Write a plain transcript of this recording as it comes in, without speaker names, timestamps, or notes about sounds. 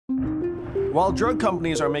While drug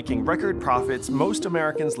companies are making record profits, most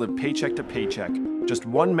Americans live paycheck to paycheck, just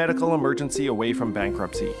one medical emergency away from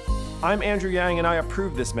bankruptcy. I'm Andrew Yang and I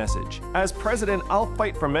approve this message. As president, I'll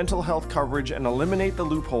fight for mental health coverage and eliminate the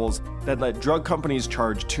loopholes that let drug companies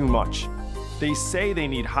charge too much. They say they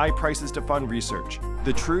need high prices to fund research.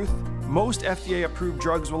 The truth? Most FDA-approved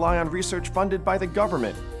drugs rely on research funded by the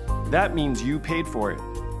government. That means you paid for it.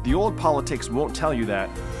 The old politics won't tell you that.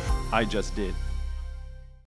 I just did.